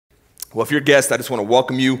Well, if you're a guest, I just want to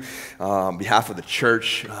welcome you on behalf of the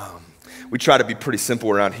church. We try to be pretty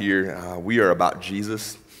simple around here. We are about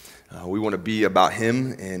Jesus. We want to be about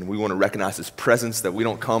him, and we want to recognize his presence, that we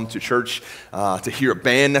don't come to church to hear a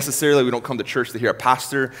band necessarily. We don't come to church to hear a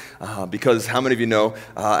pastor, because how many of you know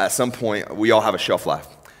at some point we all have a shelf life?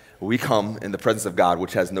 We come in the presence of God,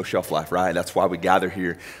 which has no shelf life, right? That's why we gather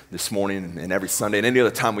here this morning and every Sunday and any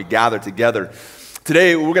other time we gather together.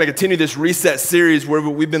 Today, we're going to continue this reset series where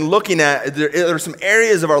we've been looking at, there are some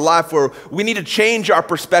areas of our life where we need to change our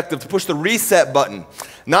perspective, to push the reset button.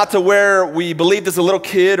 Not to where we believed as a little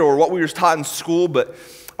kid or what we were taught in school, but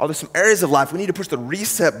there's some areas of life we need to push the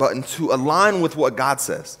reset button to align with what God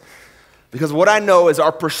says. Because what I know is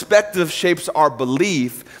our perspective shapes our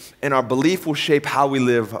belief, and our belief will shape how we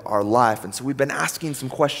live our life. And so we've been asking some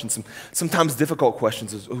questions, some sometimes difficult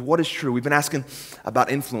questions. What is true? We've been asking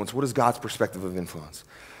about influence. What is God's perspective of influence?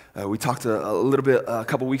 We talked a little bit a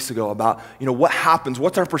couple weeks ago about, what happens,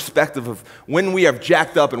 what's our perspective of when we have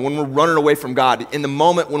jacked up and when we're running away from God. In the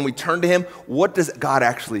moment when we turn to him, what does God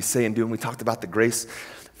actually say and do? And we talked about the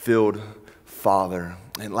grace-filled Father.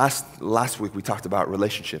 And last week we talked about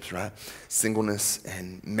relationships, right? Singleness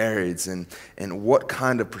and marriage, and what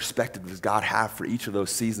kind of perspective does God have for each of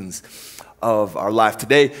those seasons of our life.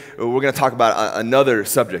 Today, we're going to talk about another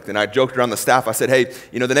subject, and I joked around the staff. I said, hey,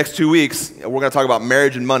 the next 2 weeks, we're going to talk about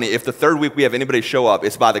marriage and money. If the third week we have anybody show up,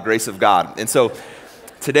 it's by the grace of God. And so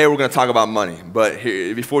today we're going to talk about money, but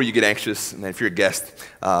before you get anxious, and if you're a guest,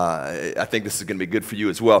 I think this is going to be good for you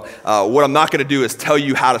as well. What I'm not going to do is tell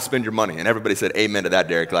you how to spend your money, and everybody said amen to that,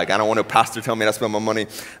 Derek. Like, I don't want a pastor tell me how to spend my money.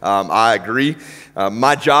 I agree.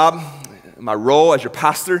 My job, my role as your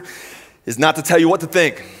pastor is not to tell you what to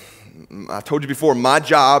think. I've told you before, my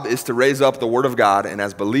job is to raise up the Word of God, and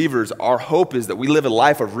as believers, our hope is that we live a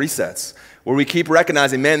life of resets, where we keep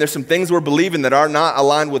recognizing, man, there's some things we're believing that are not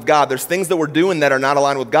aligned with God. There's things that we're doing that are not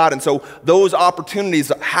aligned with God, and so those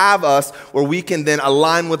opportunities have us where we can then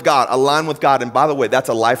align with God, and by the way, that's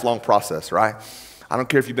a lifelong process, right? I don't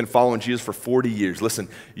care if you've been following Jesus for 40 years. Listen,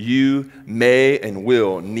 you may and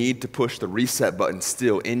will need to push the reset button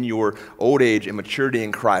still in your old age and maturity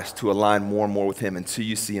in Christ to align more and more with him until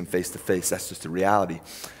you see him face to face. That's just a reality.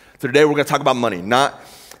 So today we're going to talk about money, not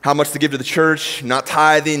how much to give to the church, not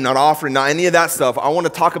tithing, not offering, not any of that stuff. I want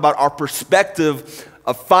to talk about our perspective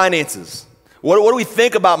of finances. What do we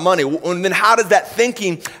think about money? And then how does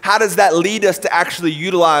that lead us to actually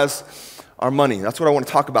utilize our money? That's what I want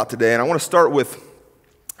to talk about today. And I want to start with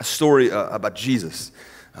a story about Jesus.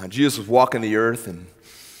 Jesus was walking the earth, and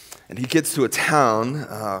he gets to a town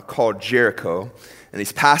called Jericho, and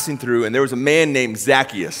he's passing through, and there was a man named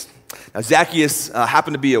Zacchaeus. Now, Zacchaeus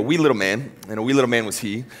happened to be a wee little man, and a wee little man was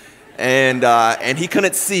he, and he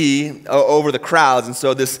couldn't see over the crowds, and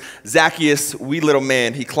so this Zacchaeus, wee little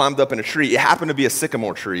man, he climbed up in a tree. It happened to be a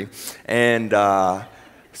sycamore tree, and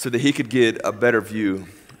so that he could get a better view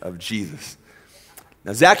of Jesus.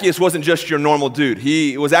 Now, Zacchaeus wasn't just your normal dude.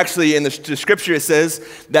 He was actually, in the scripture, it says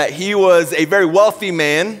that he was a very wealthy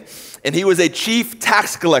man, and he was a chief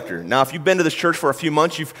tax collector. Now, if you've been to this church for a few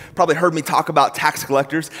months, you've probably heard me talk about tax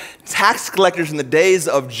collectors. Tax collectors in the days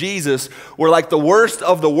of Jesus were like the worst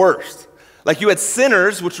of the worst. Like, you had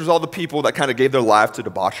sinners, which was all the people that kind of gave their life to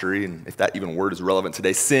debauchery, and if that even word is relevant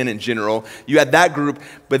today, sin in general. You had that group,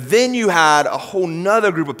 but then you had a whole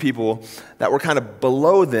nother group of people that were kind of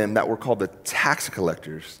below them that were called the tax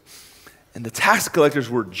collectors. And the tax collectors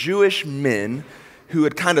were Jewish men who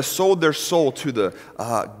had kind of sold their soul to the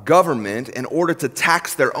government in order to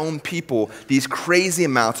tax their own people these crazy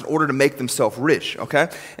amounts in order to make themselves rich, okay?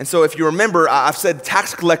 And so if you remember, I've said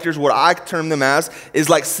tax collectors, what I term them as, is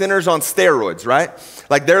like sinners on steroids, right?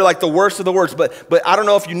 Like, they're like the worst of the worst. But I don't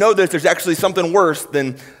know if you know this, there's actually something worse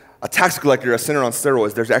than a tax collector, a sinner on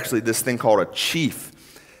steroids. There's actually this thing called a chief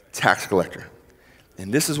tax collector.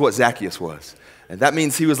 And this is what Zacchaeus was. And that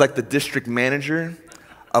means he was like the district manager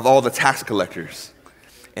of all the tax collectors.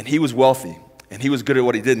 And he was wealthy, and he was good at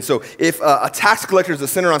what he did. And so if a tax collector is a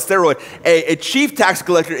sinner on steroid, a chief tax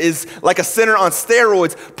collector is like a sinner on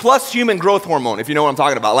steroids plus human growth hormone, if you know what I'm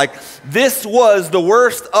talking about. Like, this was the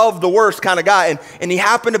worst of the worst kind of guy. And he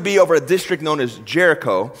happened to be over a district known as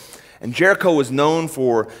Jericho. And Jericho was known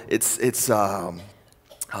for its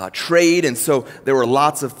trade, and so there were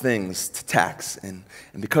lots of things to tax. And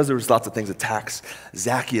because there was lots of things to tax,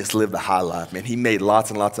 Zacchaeus lived a high life, man. He made lots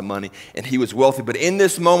and lots of money, and he was wealthy. But in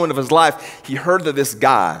this moment of his life, he heard that this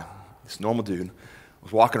guy, this normal dude,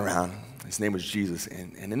 was walking around. His name was Jesus.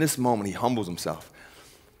 And in this moment, he humbles himself.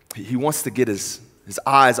 He wants to get his his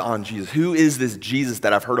eyes on Jesus. Who is this Jesus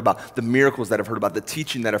that I've heard about, the miracles that I've heard about, the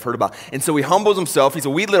teaching that I've heard about? And so he humbles himself. He's a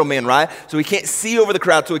wee little man, right? So he can't see over the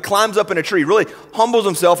crowd, so he climbs up in a tree, really humbles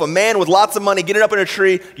himself, a man with lots of money getting up in a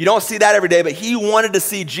tree. You don't see that every day, but he wanted to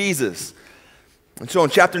see Jesus. And so in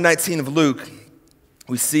chapter 19 of Luke,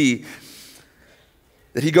 we see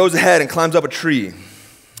that he goes ahead and climbs up a tree.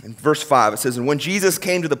 In verse 5, it says, "And when Jesus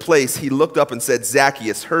came to the place, he looked up and said,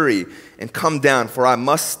 'Zacchaeus, hurry and come down, for I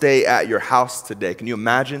must stay at your house today.'" Can you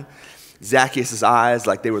imagine Zacchaeus' eyes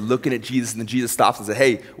like they were looking at Jesus, and then Jesus stops and said,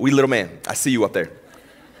 "Hey, wee little man, I see you up there."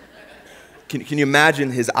 Can you imagine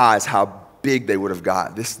his eyes, how big they would have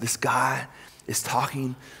got? This guy is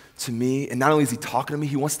talking to me, and not only is he talking to me,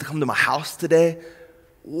 he wants to come to my house today.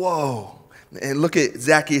 Whoa. And look at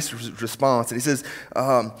Zacchaeus' response. And he says,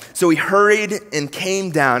 so he hurried and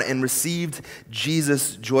came down and received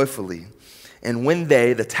Jesus joyfully. And when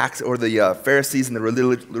they, the Pharisees and the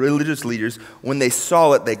religious leaders, when they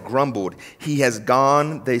saw it, they grumbled. He has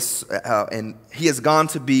gone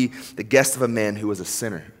to be the guest of a man who was a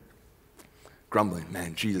sinner. Grumbling,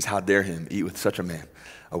 man, Jesus, how dare him eat with such a man,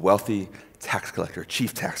 a wealthy tax collector, a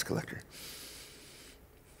chief tax collector.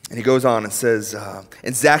 And he goes on and says,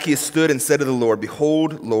 and Zacchaeus stood and said to the Lord,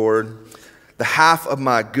 "Behold, Lord, the half of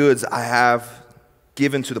my goods I have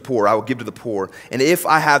given to the poor, I will give to the poor. And if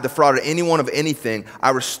I have defrauded anyone of anything, I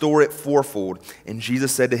restore it fourfold." And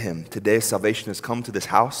Jesus said to him, "Today salvation has come to this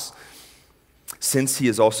house, since he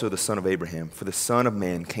is also the son of Abraham. For the Son of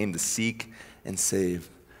Man came to seek and save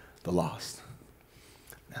the lost."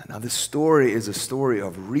 Now this story is a story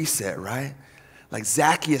of reset, right? Like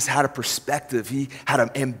Zacchaeus had a perspective, he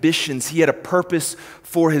had ambitions, he had a purpose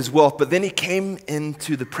for his wealth, but then he came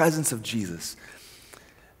into the presence of Jesus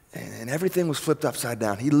and everything was flipped upside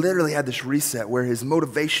down. He literally had this reset where his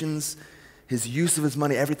motivations, his use of his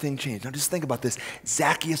money, everything changed. Now just think about this.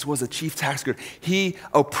 Zacchaeus was a chief tax collector. He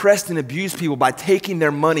oppressed and abused people by taking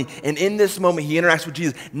their money, and in this moment he interacts with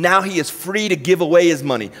Jesus. Now he is free to give away his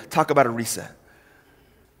money. Talk about a reset.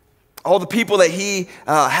 All the people that he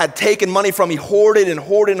had taken money from, he hoarded and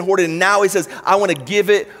hoarded and hoarded. And now he says, "I want to give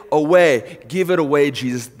it away." Give it away,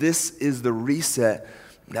 Jesus. This is the reset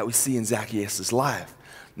that we see in Zacchaeus' life.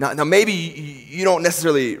 Now maybe you don't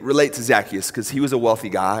necessarily relate to Zacchaeus because he was a wealthy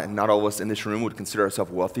guy, and not all of us in this room would consider ourselves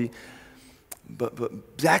wealthy. But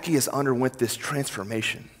Zacchaeus underwent this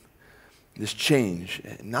transformation, this change.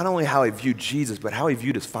 Not only how he viewed Jesus, but how he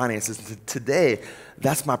viewed his finances. And today,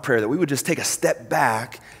 that's my prayer, that we would just take a step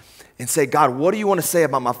back and say, "God, what do you want to say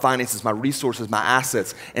about my finances, my resources, my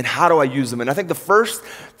assets, and how do I use them?" And I think the first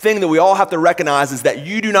thing that we all have to recognize is that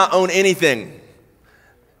you do not own anything.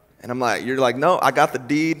 And you're like, "No, I got the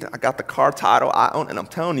deed, I got the car title, I own," and I'm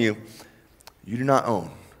telling you, you do not own.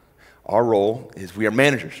 Our role is we are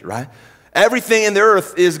managers, right? Everything in the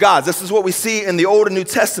earth is God's. This is what we see in the Old and New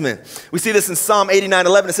Testament. We see this in Psalm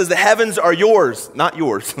 89:11. It says, "The heavens are yours," not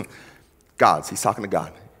yours, God's. He's talking to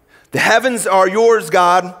God. "The heavens are yours,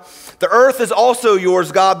 God. The earth is also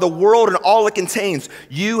yours, God, the world and all it contains.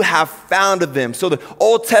 You have founded them." So the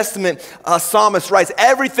Old Testament psalmist writes,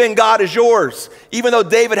 everything, God, is yours. Even though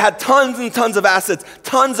David had tons and tons of assets,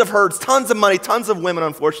 tons of herds, tons of money, tons of women,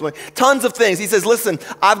 unfortunately, tons of things. He says, "Listen,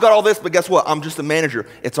 I've got all this, but guess what? I'm just a manager.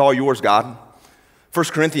 It's all yours, God."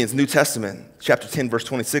 1 Corinthians, New Testament, chapter 10, verse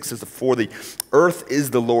 26 says, "For the earth is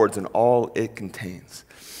the Lord's and all it contains."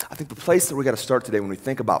 I think the place that we got to start today when we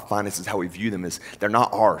think about finances, how we view them, is they're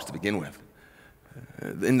not ours to begin with.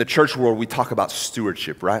 In the church world, we talk about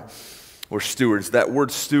stewardship, right? We're stewards. That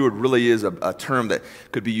word steward really is a term that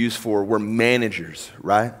could be used for we're managers,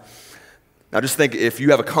 right? Now just think if you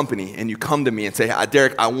have a company and you come to me and say, "Hi,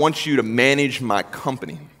 Derek, I want you to manage my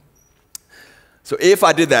company." So if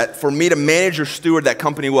I did that, for me to manage or steward that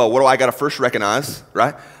company well, what do I got to first recognize,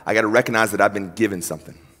 right? I got to recognize that I've been given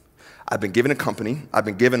something. I've been given a company. I've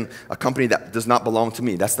been given a company that does not belong to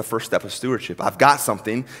me. That's the first step of stewardship. I've got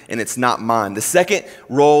something, and it's not mine. The second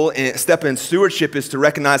step in stewardship is to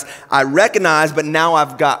recognize, I recognize, but now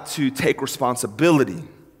I've got to take responsibility.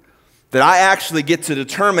 That I actually get to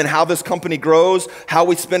determine how this company grows, how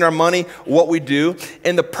we spend our money, what we do.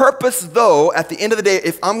 And the purpose, though, at the end of the day,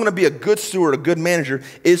 if I'm going to be a good steward, a good manager,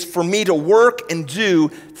 is for me to work and do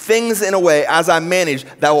things in a way as I manage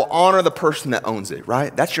that will honor the person that owns it,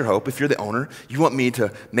 right? That's your hope. If you're the owner, you want me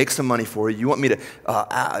to make some money for you. You want me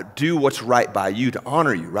to do what's right by you, to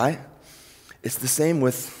honor you, right? It's the same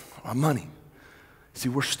with our money. See,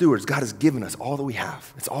 we're stewards. God has given us all that we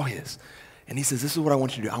have. It's all His. And He says, this is what I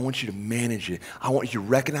want you to do. I want you to manage it. I want you to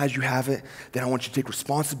recognize you have it. Then I want you to take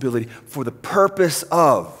responsibility for the purpose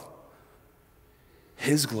of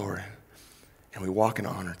His glory. And we walk in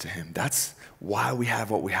honor to Him. That's why we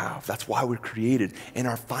have what we have. That's why we're created, and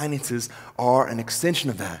our finances are an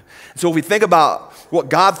extension of that. So if we think about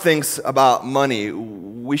what God thinks about money,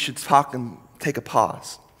 we should talk and take a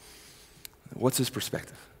pause. What's his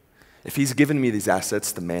perspective? If he's given me these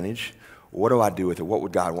assets to manage, what do I do with it? What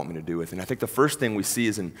would God want me to do with it? And I think the first thing we see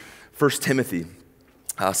is in 1 Timothy,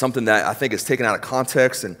 something that I think is taken out of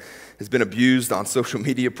context and has been abused on social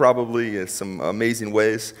media probably in some amazing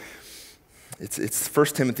ways. It's 1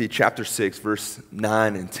 Timothy chapter 6, verse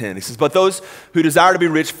 9 and 10. He says, "But those who desire to be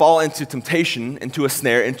rich fall into temptation, into a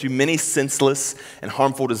snare, into many senseless and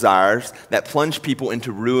harmful desires that plunge people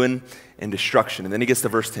into ruin and destruction." And then he gets to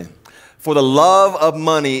verse 10. "For the love of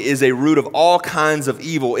money is a root of all kinds of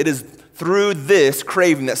evil. It is through this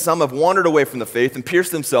craving that some have wandered away from the faith and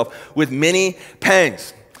pierced themselves with many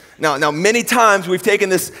pangs." Now, many times we've taken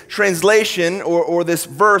this translation or this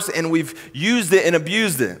verse and we've used it and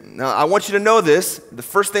abused it. Now, I want you to know this. The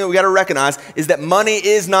first thing that we got to recognize is that money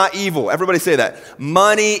is not evil. Everybody say that.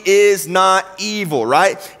 Money is not evil,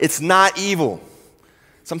 right? It's not evil.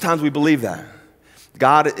 Sometimes we believe that.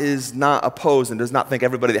 God is not opposed and does not think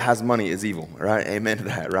everybody that has money is evil, right? Amen to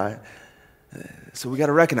that, right? So we got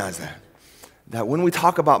to recognize that when we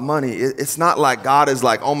talk about money, it's not like God is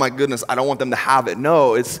like, oh my goodness, I don't want them to have it.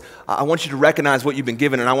 No, it's I want you to recognize what you've been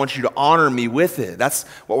given and I want you to honor me with it. That's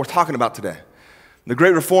what we're talking about today. The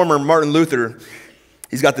great reformer, Martin Luther,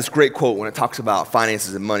 he's got this great quote when it talks about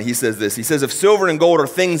finances and money. He says this, he says, "If silver and gold are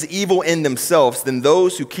things evil in themselves, then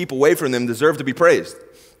those who keep away from them deserve to be praised.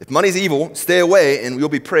 If money's evil, stay away and you'll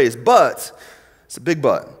be praised. But," it's a big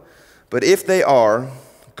but if they are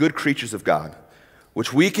good creatures of God,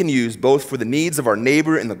 which we can use both for the needs of our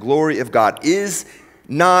neighbor and the glory of God, is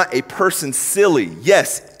not a person silly,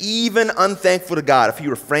 yes, even unthankful to God, if he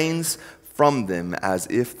refrains from them as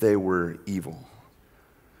if they were evil?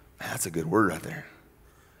 Man, that's a good word right there.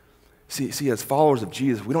 See, as followers of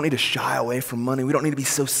Jesus, we don't need to shy away from money. We don't need to be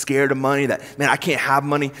so scared of money that, man, I can't have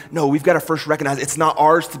money. No, we've got to first recognize it's not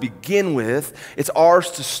ours to begin with. It's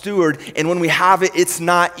ours to steward, and when we have it, it's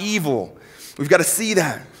not evil. We've got to see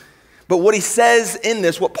that. But what he says in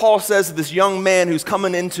this, what Paul says to this young man who's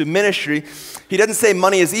coming into ministry, he doesn't say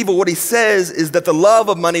money is evil. What he says is that the love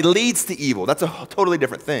of money leads to evil. That's a totally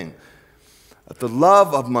different thing. That the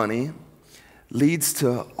love of money leads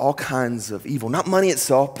to all kinds of evil. Not money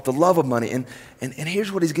itself, but the love of money. And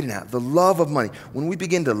here's what he's getting at. The love of money. When we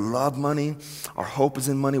begin to love money, our hope is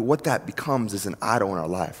in money, what that becomes is an idol in our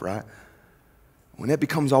life, right? When it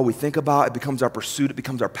becomes all we think about, it becomes our pursuit, it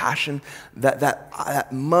becomes our passion,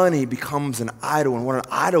 that money becomes an idol. And what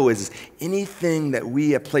an idol is anything that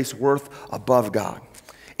we have placed worth above God.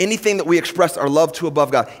 Anything that we express our love to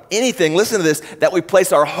above God. Anything, listen to this, that we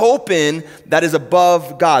place our hope in that is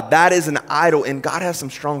above God. That is an idol. And God has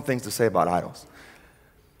some strong things to say about idols,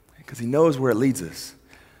 because he knows where it leads us.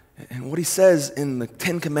 And what he says in the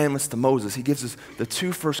 10 Commandments to Moses, he gives us the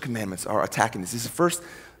two first commandments are attacking this. He says, first,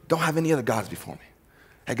 don't have any other gods before me.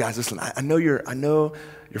 Hey guys, listen, I know your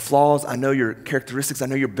flaws, I know your characteristics, I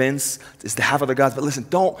know your bents is to have other gods, but listen,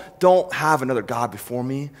 don't have another God before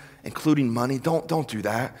me, including money. Don't do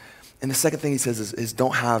that. And the second thing he says is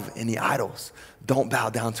don't have any idols. Don't bow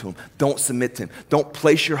down to him. Don't submit to him. Don't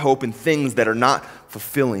place your hope in things that are not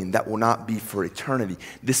fulfilling, that will not be for eternity.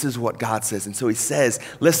 This is what God says. And so he says,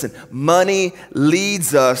 listen, money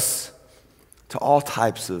leads us to all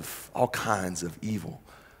kinds of evil.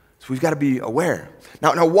 So we've got to be aware.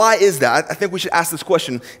 Now, why is that? I think we should ask this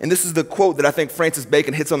question, and this is the quote that I think Francis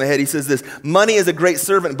Bacon hits on the head. He says this, money is a great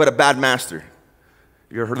servant, but a bad master.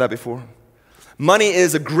 You ever heard that before? Money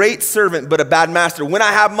is a great servant, but a bad master. When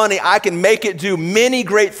I have money, I can make it do many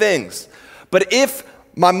great things. But if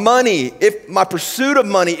my pursuit of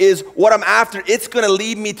money is what I'm after, it's going to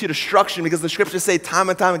lead me to destruction, because the scriptures say time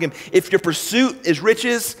and time again, if your pursuit is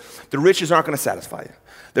riches, the riches aren't going to satisfy you.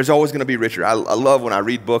 There's always going to be richer. I love when I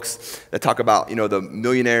read books that talk about, the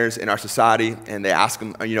millionaires in our society, and they ask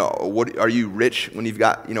them, what are you rich when you've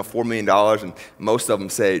got, $4 million? And most of them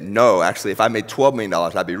say, no, actually, if I made $12 million,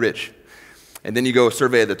 I'd be rich. And then you go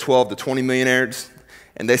survey the 12 to 20 millionaires,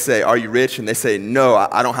 and they say, are you rich? And they say, no,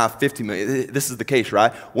 I don't have 50 million. This is the case,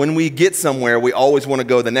 right? When we get somewhere, we always want to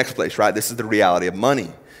go to the next place, right? This is the reality of money.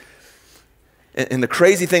 And the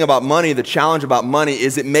crazy thing about money, the challenge about money,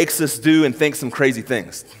 is it makes us do and think some crazy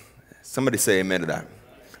things. Somebody say amen to that,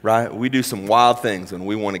 right? We do some wild things when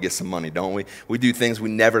we want to get some money, don't we? We do things we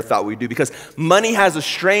never thought we'd do, because money has a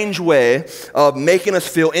strange way of making us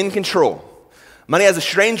feel in control. Money has a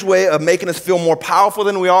strange way of making us feel more powerful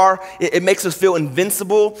than we are. It makes us feel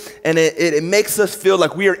invincible, and it makes us feel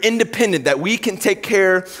like we are independent, that we can take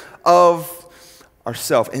care of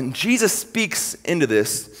ourselves. And Jesus speaks into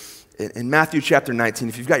this in Matthew chapter 19,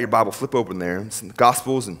 if you've got your Bible, flip open there. It's in the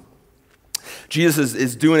Gospels, and Jesus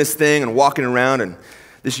is doing his thing and walking around, and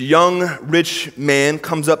this young rich man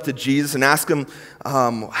comes up to Jesus and asks him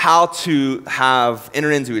how to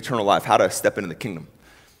enter into eternal life, how to step into the kingdom.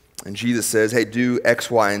 And Jesus says, hey, do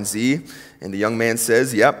X, Y, and Z. And the young man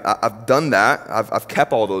says, yep, I've done that. I've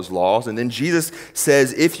kept all those laws. And then Jesus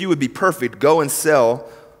says, if you would be perfect, go and sell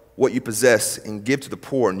what you possess and give to the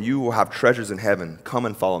poor, and you will have treasures in heaven. Come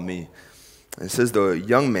and follow me. And it says the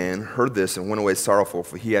young man heard this and went away sorrowful,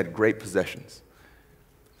 for he had great possessions.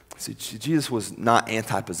 See, Jesus was not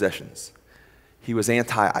anti-possessions. He was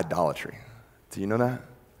anti-idolatry. Do you know that?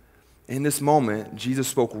 In this moment, Jesus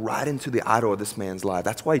spoke right into the idol of this man's life.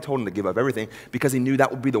 That's why he told him to give up everything, because he knew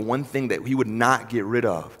that would be the one thing that he would not get rid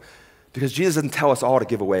of. Because Jesus doesn't tell us all to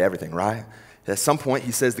give away everything, right? At some point,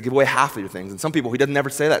 he says to give away half of your things. And some people he doesn't ever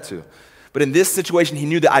say that to. But in this situation, he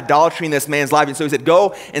knew the idolatry in this man's life. And so he said,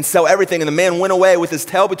 go and sell everything. And the man went away with his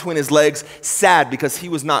tail between his legs, sad because he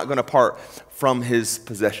was not going to part from his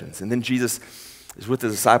possessions. And then Jesus is with the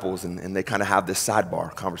disciples, and they kind of have this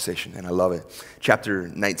sidebar conversation, and I love it. Chapter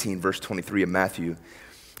 19, verse 23 of Matthew.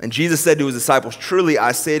 And Jesus said to his disciples, truly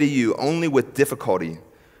I say to you, only with difficulty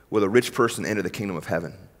will a rich person enter the kingdom of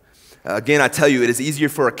heaven. Again, I tell you, it is easier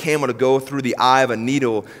for a camel to go through the eye of a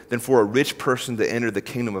needle than for a rich person to enter the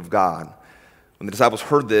kingdom of God. When the disciples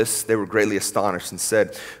heard this, they were greatly astonished and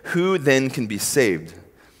said, who then can be saved?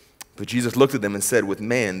 But Jesus looked at them and said, with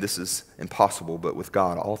man this is impossible, but with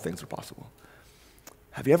God all things are possible.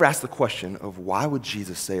 Have you ever asked the question of why would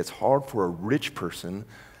Jesus say it's hard for a rich person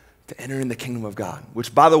to enter in the kingdom of God?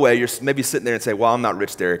 Which, by the way, you're maybe sitting there and say, well, I'm not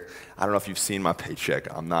rich, Derek. I don't know if you've seen my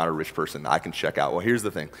paycheck. I'm not a rich person. I can check out. Well, here's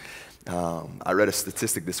the thing. I read a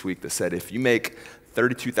statistic this week that said if you make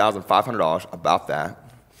 $32,500, about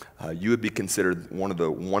that, you would be considered one of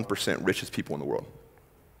the 1% richest people in the world.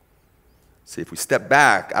 See, if we step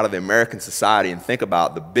back out of the American society and think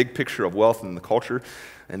about the big picture of wealth in the culture,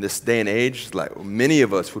 in this day and age, like many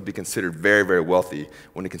of us would be considered very, very wealthy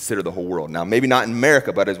when you consider the whole world. Now, maybe not in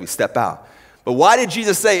America, but as we step out. But why did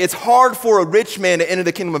Jesus say it's hard for a rich man to enter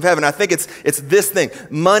the kingdom of heaven? I think it's this thing.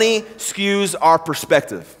 Money skews our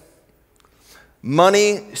perspective.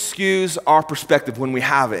 Money skews our perspective when we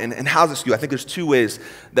have it. And how does it skew? I think there's two ways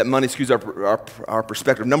that money skews our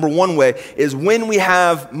perspective. Number one way is when we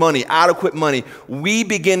have money, adequate money, we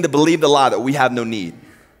begin to believe the lie that we have no need.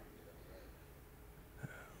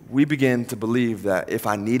 We begin to believe that if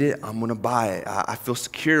I need it, I'm going to buy it. I feel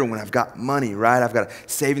secure when I've got money, right? I've got a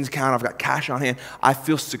savings account. I've got cash on hand. I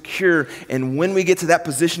feel secure. And when we get to that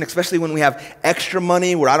position, especially when we have extra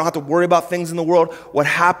money where I don't have to worry about things in the world, what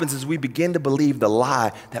happens is we begin to believe the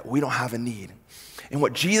lie that we don't have a need. And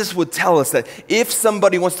what Jesus would tell us that if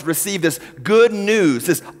somebody wants to receive this good news,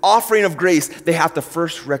 this offering of grace, they have to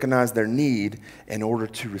first recognize their need in order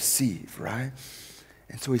to receive, right?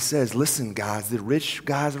 And so he says, listen, guys, the rich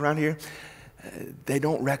guys around here, they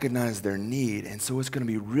don't recognize their need. And so it's going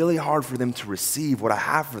to be really hard for them to receive what I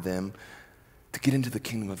have for them to get into the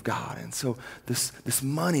kingdom of God. And so this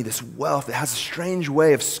money, this wealth, it has a strange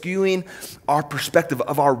way of skewing our perspective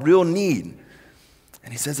of our real need.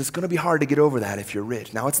 And he says it's going to be hard to get over that if you're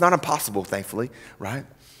rich. Now, it's not impossible, thankfully, right?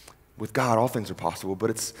 With God, all things are possible, but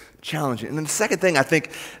it's challenging. And then the second thing, I think,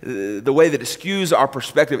 the way that it skews our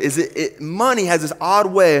perspective is money has this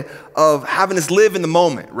odd way of having us live in the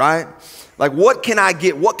moment, right? Like, what can I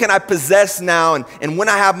get? What can I possess now? And when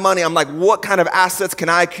I have money, I'm like, what kind of assets can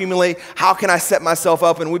I accumulate? How can I set myself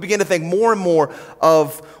up? And we begin to think more and more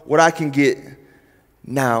of what I can get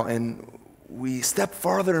now. And we step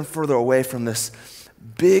farther and further away from this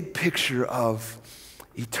big picture of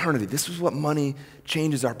eternity. This is what money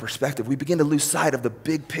changes our perspective. We begin to lose sight of the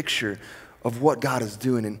big picture of what God is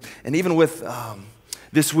doing. And even with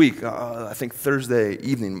this week, I think Thursday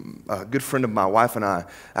evening, a good friend of my wife and I,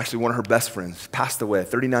 actually one of her best friends, passed away,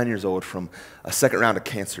 39 years old, from a second round of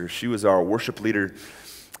cancer. She was our worship leader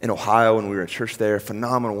in Ohio, and we were at church there.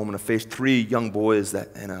 Phenomenal woman of faith, 3 young boys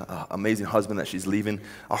and an amazing husband that she's leaving.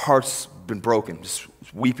 Our heart's been broken, just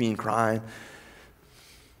weeping, crying.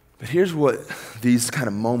 But here's what these kind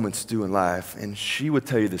of moments do in life, and she would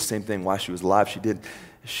tell you the same thing while she was alive.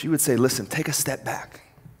 She would say, listen, take a step back.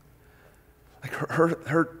 Like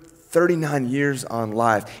her 39 years on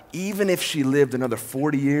life, even if she lived another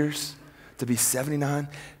 40 years to be 79,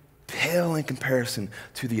 pale in comparison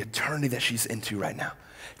to the eternity that she's into right now.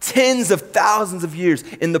 Tens of thousands of years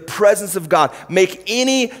in the presence of God. Make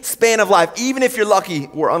any span of life, even if you're lucky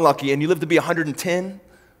or unlucky and you live to be 110,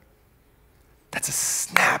 That's a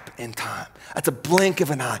snap in time. That's a blink of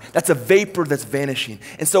an eye. That's a vapor that's vanishing.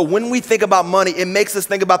 And so when we think about money, it makes us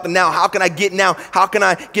think about the now. How can I get now? How can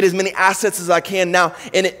I get as many assets as I can now?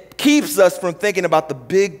 And it keeps us from thinking about the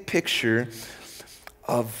big picture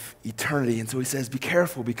of eternity. And so he says, be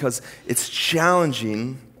careful, because it's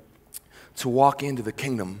challenging to walk into the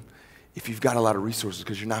kingdom if you've got a lot of resources,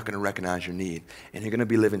 because you're not going to recognize your need. And you're going to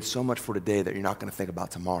be living so much for today that you're not going to think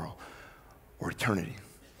about tomorrow or eternity.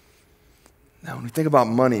 Now, when we think about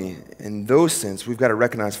money in those sense, we've got to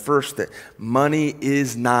recognize first that money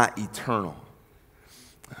is not eternal.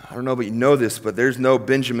 I don't know, but you know this, but there's no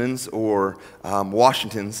Benjamins or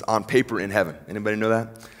Washingtons on paper in heaven. Anybody know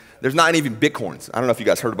that? There's not even Bitcoins. I don't know if you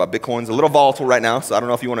guys heard about Bitcoins. A little volatile right now, so I don't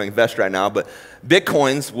know if you want to invest right now, but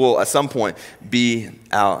Bitcoins will at some point be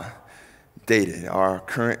outdated. Our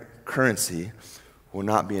current currency will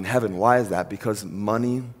not be in heaven. Why is that? Because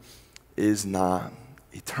money is not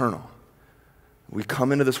eternal. We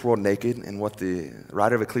come into this world naked, and what the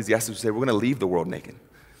writer of Ecclesiastes would say, we're going to leave the world naked.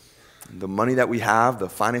 The money that we have, the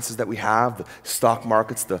finances that we have, the stock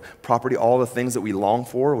markets, the property, all the things that we long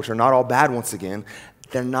for, which are not all bad once again,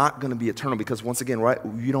 they're not going to be eternal because, once again, right,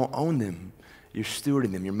 you don't own them. You're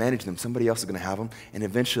stewarding them. You're managing them. Somebody else is going to have them, and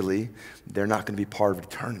eventually they're not going to be part of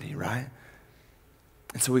eternity, right?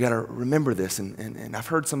 And so we got to remember this, and I've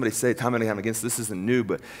heard somebody say time and time again, this isn't new,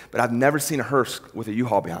 but I've never seen a hearse with a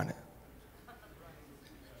U-Haul behind it.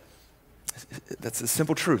 That's a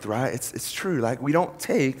simple truth, right? It's true. Like, we don't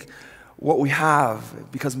take what we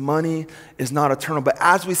have because money is not eternal. But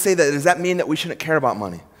as we say that, does that mean that we shouldn't care about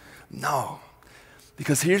money? No.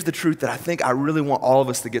 Because here's the truth that I think I really want all of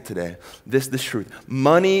us to get today. This truth.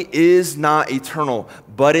 Money is not eternal,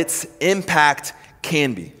 but its impact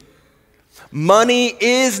can be. Money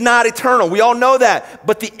is not eternal. We all know that.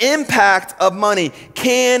 But the impact of money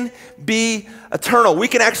can be eternal. We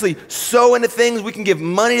can actually sow into things. We can give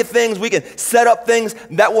money to things. We can set up things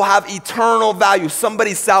that will have eternal value.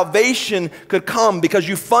 Somebody's salvation could come because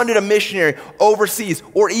you funded a missionary overseas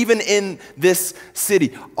or even in this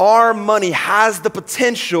city. Our money has the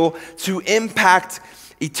potential to impact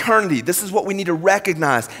eternity. This is what we need to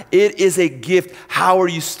recognize. It is a gift. How are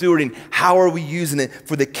you stewarding? How are we using it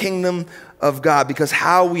for the kingdom of God? Because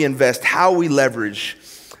how we invest, how we leverage,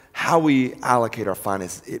 how we allocate our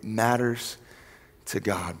finances, it matters to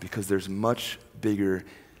God, because there's much bigger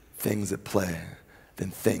things at play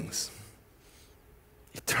than things.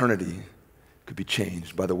 Eternity could be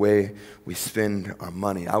changed by the way we spend our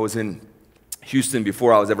money. I was in Houston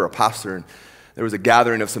before I was ever a pastor, and there was a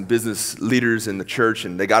gathering of some business leaders in the church,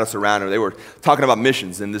 and they got us around, and they were talking about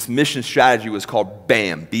missions, and this mission strategy was called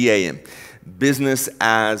BAM, B-A-M, Business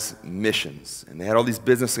as Missions. And they had all these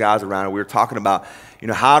business guys around, and we were talking about,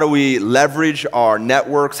 how do we leverage our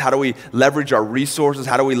networks? How do we leverage our resources?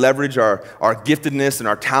 How do we leverage our giftedness and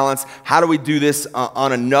our talents? How do we do this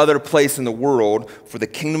on another place in the world for the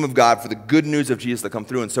kingdom of God, for the good news of Jesus to come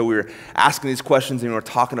through? And so we were asking these questions, and we were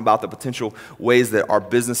talking about the potential ways that our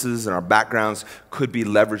businesses and our backgrounds could be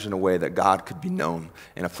leveraged in a way that God could be known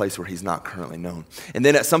in a place where he's not currently known. And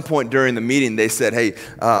then at some point during the meeting, they said, hey,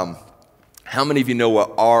 how many of you know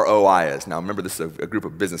what ROI is? Now, remember, this is a group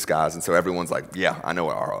of business guys, and so everyone's like, yeah, I know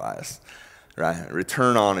what ROI is, right?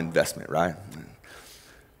 Return on investment, right?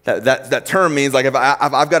 That term means, like, if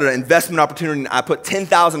I've got an investment opportunity and I put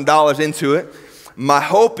 $10,000 into it, my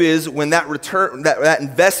hope is when that return, that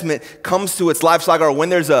investment comes to its life cycle, or when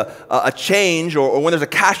there's a change, or when there's a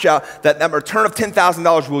cash out, that return of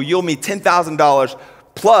 $10,000 will yield me $10,000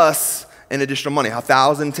 plus in additional money,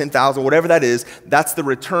 1,000, 10,000, whatever that is. That's the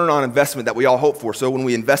return on investment that we all hope for. So when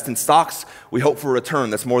we invest in stocks, we hope for a return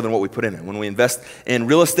that's more than what we put in it. When we invest in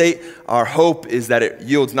real estate, our hope is that it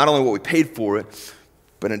yields not only what we paid for it,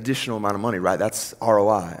 but an additional amount of money, right? That's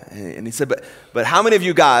ROI. And he said, but how many of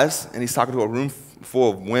you guys, and he's talking to a room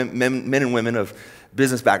full of men and women of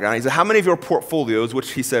business background, he said, how many of your portfolios,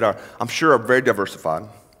 which he said I'm sure are very diversified,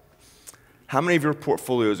 how many of your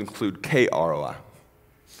portfolios include KROI?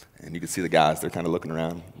 And you can see the guys, they're kind of looking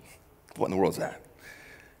around. What in the world is that?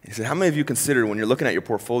 He said, how many of you consider, when you're looking at your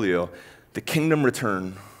portfolio, the kingdom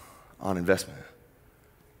return on investment?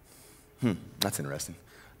 That's interesting.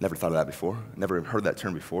 Never thought of that before. Never heard that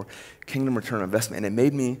term before. Kingdom return on investment. And it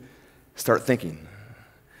made me start thinking,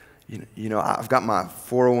 I've got my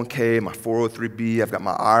 401k, my 403b, I've got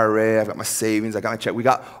my IRA, I've got my savings, I got my check. We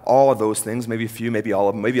got all of those things, maybe a few, maybe all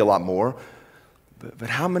of them, maybe a lot more.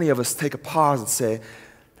 But how many of us take a pause and say,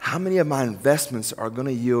 how many of my investments are going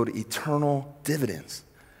to yield eternal dividends?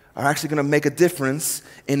 are actually going to make a difference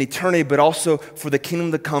in eternity, but also for the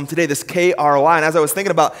kingdom to come today, this KROI. And as I was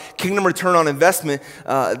thinking about kingdom return on investment,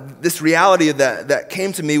 this reality that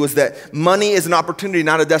came to me was that money is an opportunity,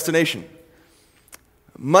 not a destination.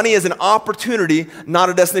 Money is an opportunity, not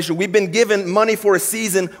a destination. We've been given money for a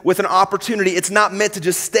season with an opportunity. It's not meant to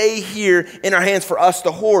just stay here in our hands for us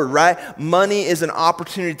to hoard, right? Money is an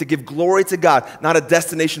opportunity to give glory to God, not a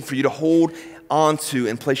destination for you to hold on to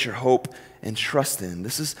and place your hope and trust in.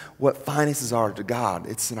 This is what finances are to God.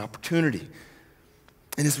 It's an opportunity.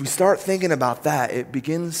 And as we start thinking about that, it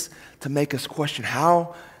begins to make us question,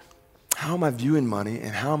 how am I viewing money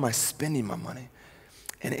and how am I spending my money?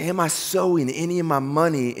 And am I sowing any of my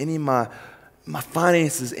money, any of my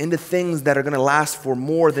finances into things that are going to last for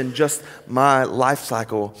more than just my life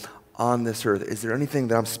cycle on this earth? Is there anything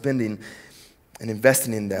that I'm spending and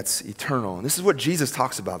investing in that's eternal? And this is what Jesus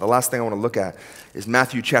talks about. The last thing I want to look at is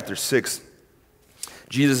Matthew chapter 6.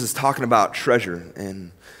 Jesus is talking about treasure.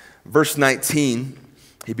 In verse 19,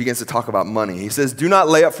 he begins to talk about money. He says, "Do not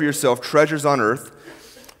lay up for yourself treasures on earth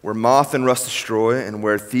where moth and rust destroy and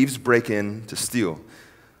where thieves break in to steal.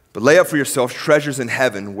 But lay up for yourselves treasures in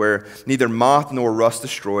heaven where neither moth nor rust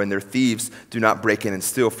destroy and their thieves do not break in and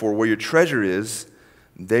steal. For where your treasure is,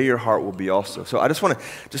 there your heart will be also." So I just want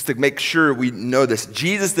to make sure we know this.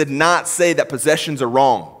 Jesus did not say that possessions are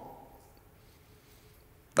wrong.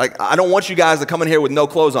 Like, I don't want you guys to come in here with no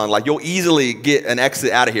clothes on. Like, you'll easily get an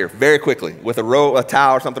exit out of here very quickly with a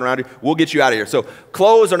towel or something around you. We'll get you out of here. So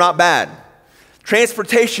clothes are not bad.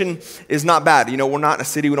 Transportation is not bad. You know, we're not in a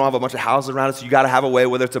city. We don't have a bunch of houses around us. So you got to have a way,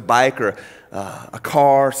 whether it's a bike or a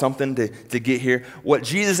car or something to get here. What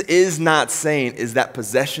Jesus is not saying is that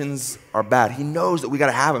possessions are bad. He knows that we got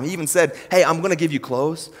to have them. He even said, "Hey, I'm going to give you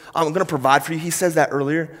clothes. I'm going to provide for you." He says that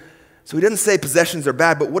earlier. So he doesn't say possessions are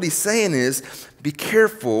bad, but what he's saying is be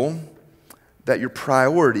careful that your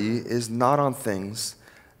priority is not on things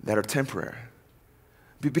that are temporary.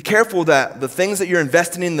 Be careful that the things that you're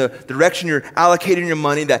investing in, the direction you're allocating your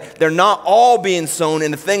money, that they're not all being sown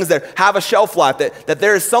into things that have a shelf life, that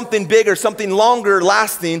there is something bigger, something longer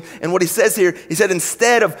lasting. And what he says here, he said,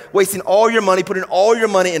 instead of wasting all your money, putting all your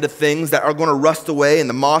money into things that are going to rust away and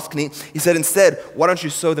the moth can eat, he said, instead, why don't you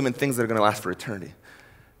sow them in things that are going to last for eternity?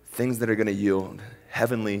 Things that are going to yield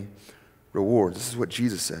heavenly rewards. This is what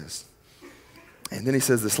Jesus says. And then he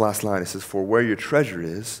says this last line. He says, "For where your treasure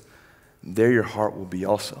is, there your heart will be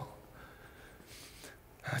also."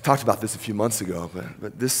 I talked about this a few months ago,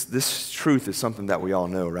 but this truth is something that we all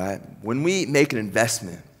know, right? When we make an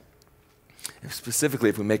investment, specifically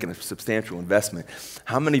if we make a substantial investment,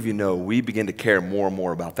 how many of you know we begin to care more and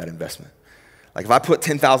more about that investment? Like if I put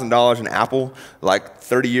 $10,000 in Apple like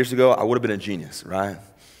 30 years ago, I would have been a genius, right?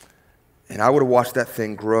 And I would have watched that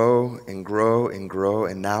thing grow and grow and grow,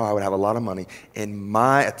 and now I would have a lot of money, and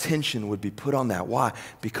my attention would be put on that. Why?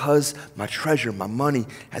 Because my treasure, my money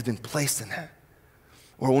has been placed in that.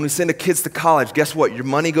 Or when we send the kids to college, guess what? Your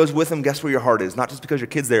money goes with them. Guess where your heart is? Not just because your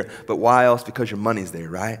kid's there, but why else? Because your money's there,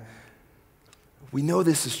 right? We know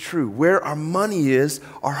this is true. Where our money is,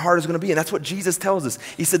 our heart is going to be. And that's what Jesus tells us.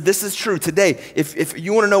 He said, this is true today. If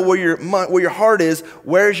you want to know where your heart is,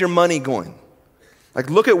 where's your money going? Like,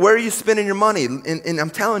 look at where you're spending your money. And I'm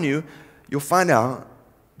telling you, you'll find out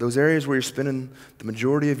those areas where you're spending the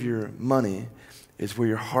majority of your money is where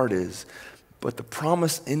your heart is. But the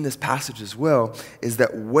promise in this passage as well is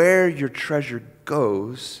that where your treasure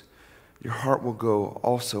goes, your heart will go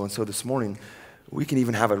also. And so this morning, we can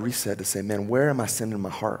even have a reset to say, man, where am I sending my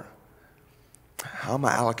heart? How am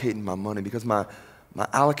I allocating my money? Because my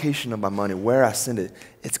allocation of my money, where I send it,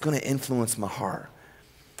 it's going to influence my heart.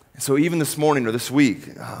 And so even this morning or this week,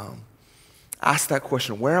 ask that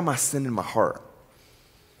question, where am I sending my heart?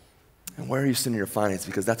 And where are you sending your finance?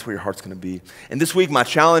 Because that's where your heart's going to be. And this week, my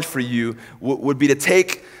challenge for you would be to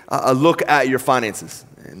take a look at your finances.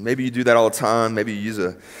 And maybe you do that all the time. Maybe you use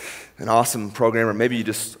an awesome program, or maybe you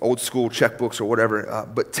just old school checkbooks or whatever.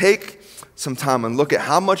 But take some time and look at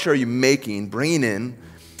how much are you making, bringing in,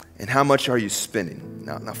 and how much are you spending.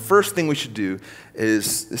 Now, first thing we should do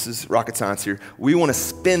is, this is rocket science here, we want to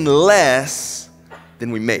spend less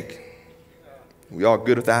than we make. We all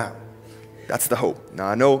good with that? That's the hope. Now,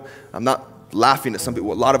 I know I'm not laughing at some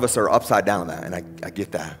people. A lot of us are upside down on that, and I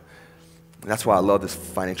get that. And that's why I love this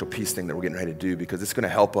financial peace thing that we're getting ready to do, because it's going to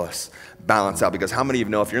help us balance out. Because how many of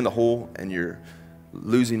you know if you're in the hole and you're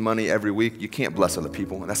losing money every week, you can't bless other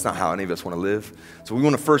people, and that's not how any of us want to live. So we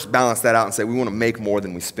want to first balance that out and say we want to make more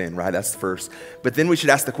than we spend, right? That's the first. But then we should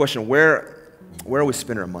ask the question, where are we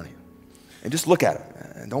spending our money? And just look at it.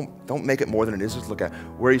 And don't make it more than it is. Just look at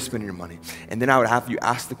where are you spending your money. And then I would have you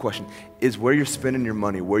ask the question, is where you're spending your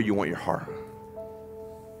money where you want your heart?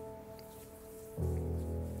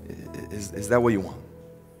 Is that what you want?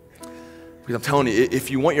 Because I'm telling you, if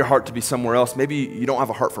you want your heart to be somewhere else, maybe you don't have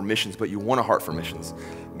a heart for missions, but you want a heart for missions.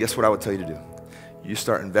 Guess what I would tell you to do? You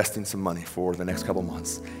start investing some money for the next couple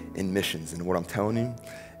months in missions. And what I'm telling you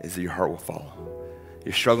is that your heart will follow.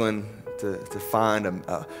 You're struggling to find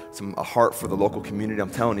a heart for the local community.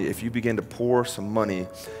 I'm telling you, if you begin to pour some money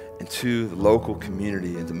into the local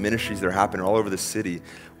community, into ministries that are happening all over the city,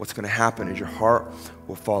 what's going to happen is your heart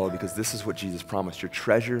will follow, because this is what Jesus promised. Your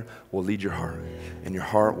treasure will lead your heart, and your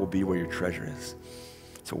heart will be where your treasure is.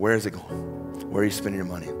 So where is it going? Where are you spending your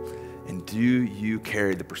money? And do you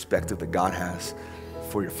carry the perspective that God has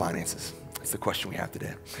for your finances? That's the question we have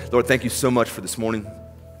today. Lord, thank you so much for this morning.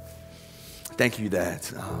 Thank you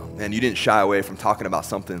that, man, you didn't shy away from talking about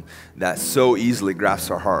something that so easily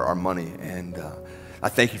grasps our heart, our money. And I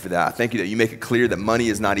thank you for that. I thank you that you make it clear that money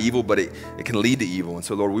is not evil, but it can lead to evil. And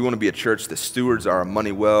so, Lord, we want to be a church that stewards our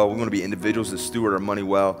money well. We want to be individuals that steward our money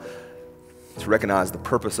well, to recognize the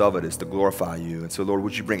purpose of it is to glorify you. And so, Lord,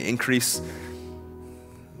 would you bring increase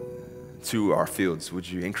to our fields? Would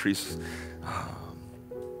you increase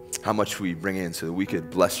how much we bring in so that we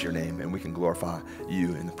could bless your name and we can glorify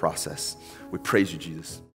you in the process? We praise you,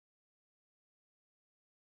 Jesus.